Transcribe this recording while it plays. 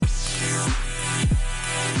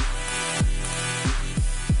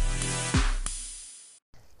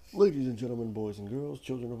Ladies and gentlemen, boys and girls,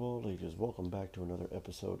 children of all ages, welcome back to another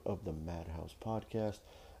episode of the Madhouse Podcast.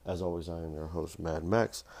 As always, I am your host, Mad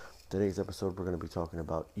Max. Today's episode, we're going to be talking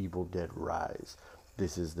about Evil Dead Rise.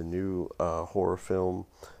 This is the new horror film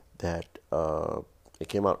that it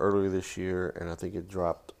came out earlier this year, and I think it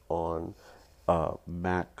dropped on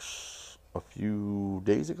Max a few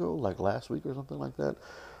days ago, like last week or something like that.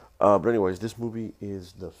 But anyways, this movie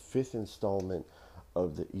is the fifth installment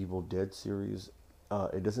of the Evil Dead series.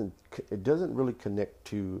 It doesn't really connect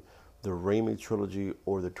to the Raimi trilogy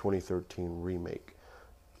or the 2013 remake.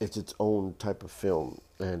 It's its own type of film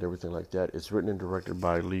and everything like that. It's written and directed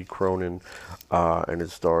by Lee Cronin, and it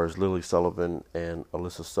stars Lily Sullivan and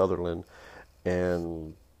Alyssa Sutherland.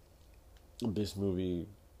 And this movie,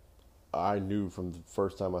 I knew from the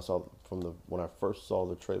first time when I first saw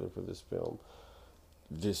the trailer for this film,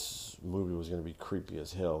 this movie was going to be creepy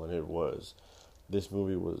as hell, and it was. This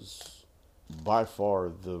movie was by far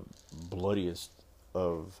the bloodiest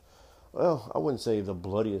of, well, I wouldn't say the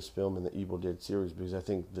bloodiest film in the Evil Dead series, because I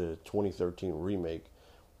think the 2013 remake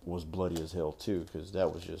was bloody as hell too, because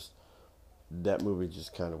that movie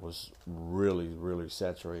just kind of was really, really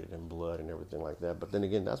saturated in blood and everything like that. But then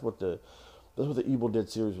again, that's what the Evil Dead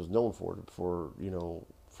series was known for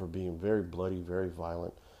being very bloody, very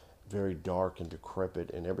violent, very dark and decrepit,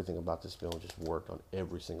 and everything about this film just worked on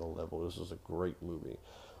every single level. This was a great movie.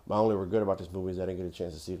 My only regret about this movie is I didn't get a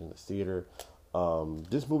chance to see it in the theater.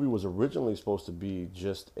 This movie was originally supposed to be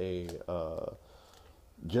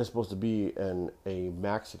a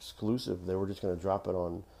Max exclusive. They were just going to drop it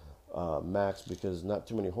on Max because not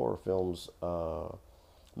so many horror films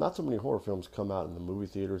come out in the movie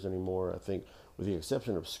theaters anymore. I think, with the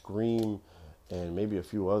exception of Scream and maybe a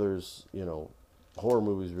few others, horror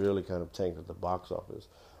movies really kind of tanked at the box office.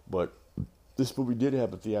 But this movie did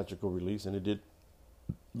have a theatrical release, and it did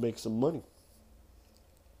make some money.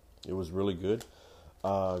 It was really good.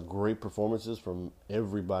 Great performances from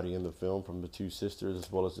everybody in the film, from the two sisters as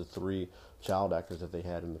well as the three child actors that they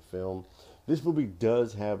had in the film. This movie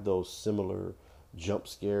does have those similar jump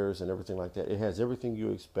scares and everything like that. It has everything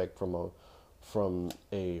you expect from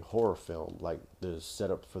a horror film, like the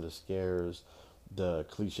setup for the scares, the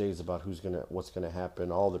cliches about what's gonna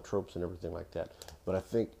happen, all the tropes and everything like that. But I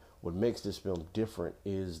think what makes this film different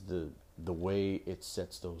is the way it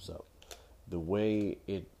sets those up, the way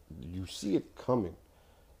you see it coming,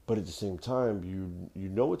 but at the same time you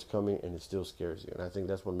know it's coming and it still scares you. And I think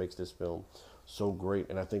that's what makes this film so great.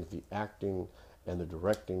 And I think the acting and the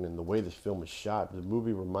directing and the way this film is shot, the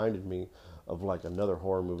movie reminded me of like another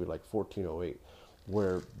horror movie like 1408,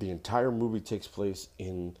 where the entire movie takes place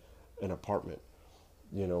in an apartment.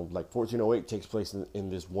 Like 1408 takes place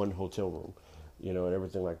in this one hotel room, and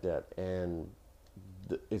everything like that. And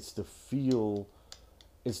it's the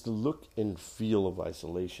look and feel of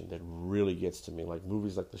isolation that really gets to me. Like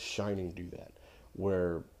movies like The Shining do that,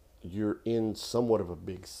 where you're in somewhat of a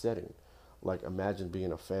big setting. Like imagine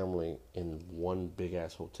being a family in one big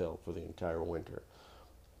ass hotel for the entire winter,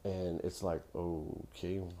 and it's like,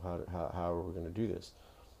 okay, how are we going to do this?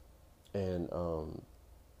 And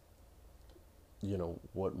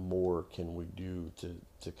what more can we do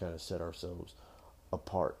to kind of set ourselves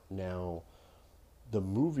apart? Now, the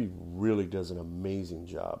movie really does an amazing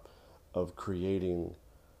job of creating,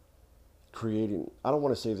 I don't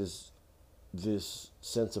want to say this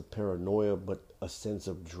sense of paranoia, but a sense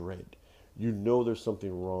of dread. There's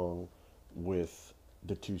something wrong with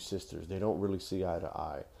the two sisters. They don't really see eye to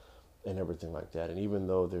eye and everything like that. And even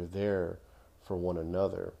though they're there for one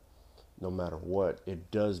another, no matter what,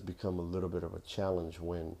 it does become a little bit of a challenge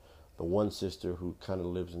when the one sister, who kind of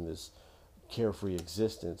lives in this carefree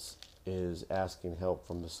existence, is asking help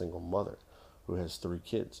from the single mother who has 3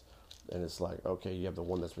 kids. And it's like, okay, you have the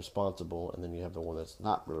one that's responsible, and then you have the one that's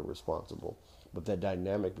not really responsible. But that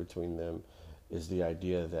dynamic between them is the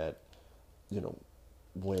idea that,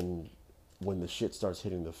 when the shit starts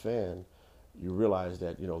hitting the fan, you realize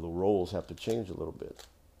that, the roles have to change a little bit.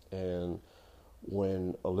 And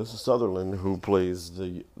when Alyssa Sutherland, who plays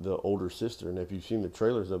the older sister, and if you've seen the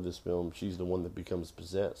trailers of this film, she's the one that becomes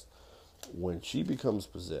possessed. When she becomes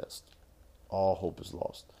possessed, all hope is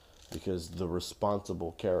lost, because the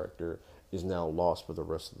responsible character is now lost for the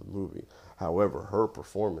rest of the movie. However, her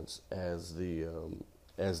performance as the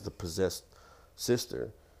possessed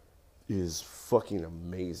sister is fucking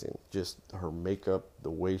amazing. Just her makeup,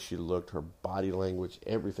 the way she looked, her body language,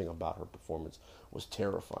 everything about her performance was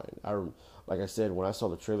terrifying. Like I said, when I saw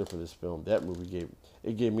the trailer for this film, that movie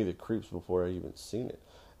gave me the creeps before I even seen it.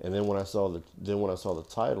 And then when I saw the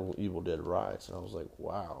title, Evil Dead Rise, and I was like,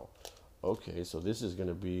 wow, okay, so this is going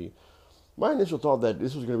to be. My initial thought that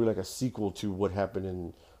this was going to be like a sequel to what happened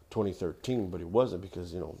in 2013, but it wasn't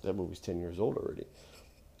because, that movie's 10 years old already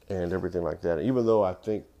and everything like that. Even though I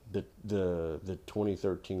think the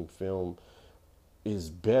 2013 film is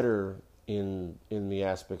better in the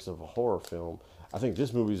aspects of a horror film, I think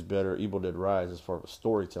this movie is better, Evil Dead Rise, as far as a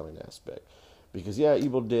storytelling aspect. Because, yeah,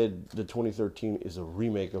 Evil Dead, the 2013, is a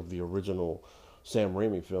remake of the original Sam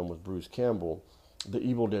Raimi film with Bruce Campbell. The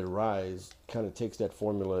Evil Dead Rise kind of takes that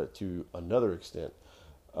formula to another extent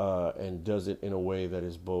and does it in a way that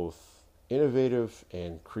is both innovative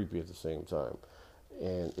and creepy at the same time.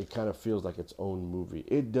 And it kind of feels like its own movie.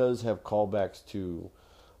 It does have callbacks to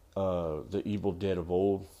the Evil Dead of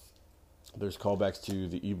old. There's callbacks to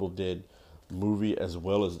the Evil Dead movie, as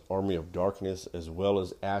well as Army of Darkness, as well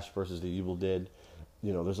as Ash versus the Evil Dead.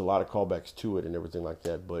 There's a lot of callbacks to it and everything like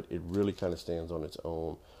that, but it really kind of stands on its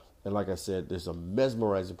own. And like I said, there's a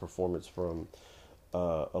mesmerizing performance from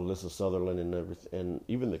Alyssa Sutherland and everything, and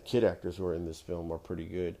even the kid actors who are in this film are pretty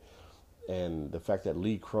good. And the fact that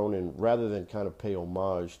Lee Cronin, rather than kind of pay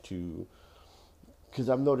homage to, because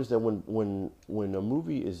I've noticed that when a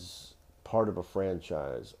movie is part of a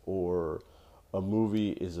franchise, or a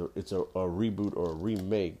movie it's a reboot or a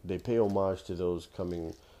remake, they pay homage to those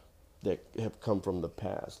that have come from the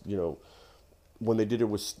past. When they did it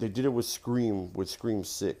with Scream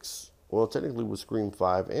 6. Well, technically with Scream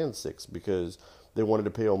 5 and 6, because they wanted to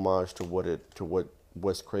pay homage to what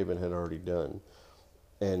Wes Craven had already done.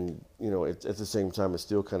 And, it's, at the same time, it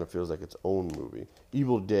still kind of feels like its own movie.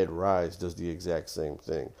 Evil Dead Rise does the exact same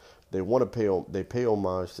thing. They pay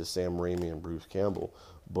homage to Sam Raimi and Bruce Campbell,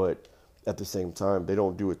 but at the same time, they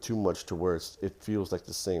don't do it too much to where it feels like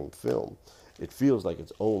the same film. It feels like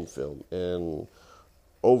its own film. And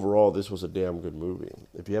overall, this was a damn good movie.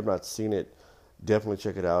 If you have not seen it, definitely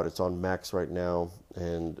check it out. It's on Max right now,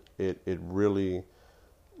 and it really,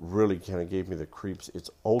 really kind of gave me the creeps.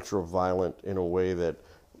 It's ultra violent in a way that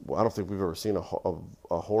I don't think we've ever seen a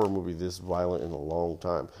horror movie this violent in a long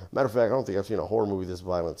time. Matter of fact, I don't think I've seen a horror movie this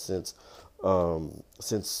violent since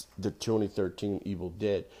the 2013 Evil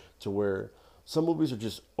Dead, to where some movies are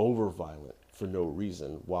just over violent for no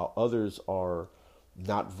reason, while others are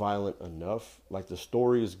not violent enough. Like, the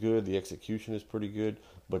story is good, the execution is pretty good,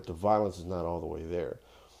 but the violence is not all the way there.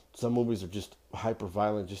 Some movies are just hyper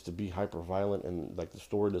violent just to be hyper violent, and like the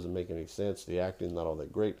story doesn't make any sense, the acting is not all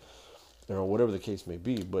that great, whatever the case may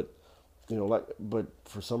be. But but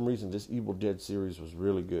for some reason, this Evil Dead series was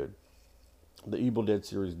really good. The Evil Dead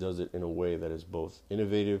series does it in a way that is both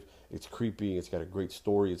innovative, it's creepy, it's got a great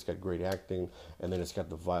story, it's got great acting, and then it's got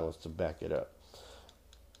the violence to back it up.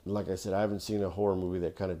 Like I said, I haven't seen a horror movie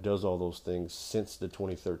that kind of does all those things since the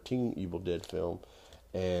 2013 Evil Dead film,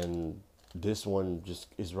 and this one just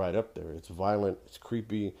is right up there. It's violent, it's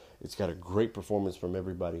creepy, it's got a great performance from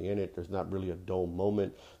everybody in it. There's not really a dull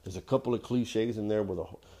moment. There's a couple of cliches in there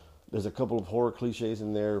there's a couple of horror cliches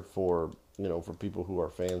in there for people who are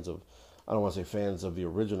fans of, I don't want to say fans of the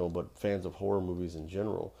original, but fans of horror movies in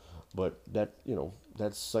general. But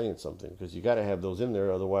that's saying something, because you got to have those in there,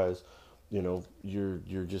 otherwise, you're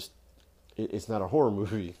just, it's not a horror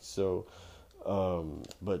movie. So,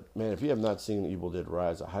 but man, if you have not seen Evil Dead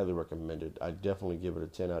Rise, I highly recommend it. I definitely give it a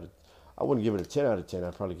 10 out of, I wouldn't give it a 10 out of 10.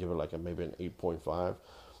 I'd probably give it like maybe an 8.5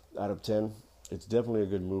 out of 10. It's definitely a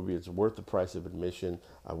good movie. It's worth the price of admission.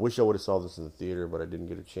 I wish I would have saw this in the theater, but I didn't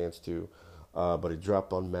get a chance to. But it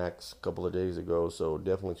dropped on Max a couple of days ago, so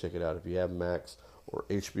definitely check it out if you have Max or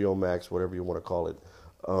HBO Max, whatever you want to call it.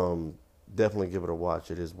 Definitely give it a watch.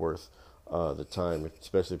 It is worth the time,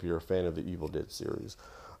 especially if you're a fan of the Evil Dead series.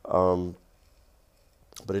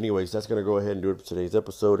 But anyways, that's going to go ahead and do it for today's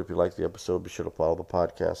episode. If you like the episode, be sure to follow the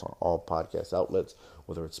podcast on all podcast outlets,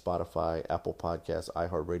 whether it's Spotify, Apple Podcasts,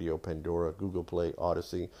 iHeartRadio, Pandora, Google Play,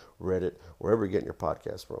 Odyssey, Reddit, wherever you're getting your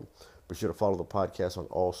podcast from. Be sure to follow the podcast on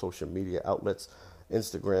all social media outlets,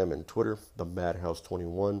 Instagram and Twitter, the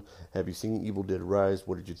Madhouse21. Have you seen Evil Dead Rise?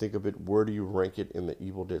 What did you think of it? Where do you rank it in the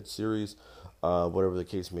Evil Dead series? Whatever the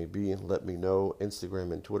case may be, let me know.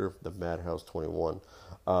 Instagram and Twitter, the Madhouse21.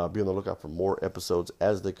 Be on the lookout for more episodes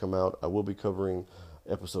as they come out. I will be covering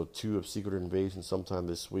episode 2 of Secret Invasion sometime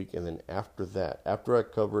this week. And then after that, after I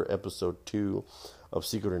cover episode 2 of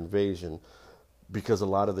Secret Invasion, because a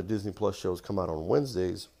lot of the Disney Plus shows come out on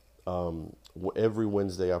Wednesdays, every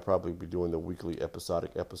Wednesday I'll probably be doing the weekly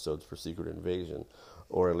episodic episodes for Secret Invasion,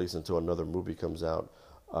 or at least until another movie comes out.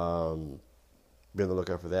 Be on the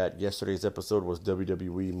lookout for that. Yesterday's episode was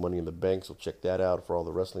WWE Money in the Bank, so check that out for all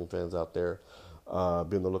the wrestling fans out there. Be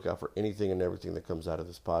on the lookout for anything and everything that comes out of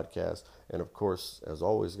this podcast. And of course, as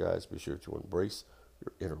always, guys, be sure to embrace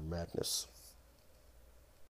your inner madness.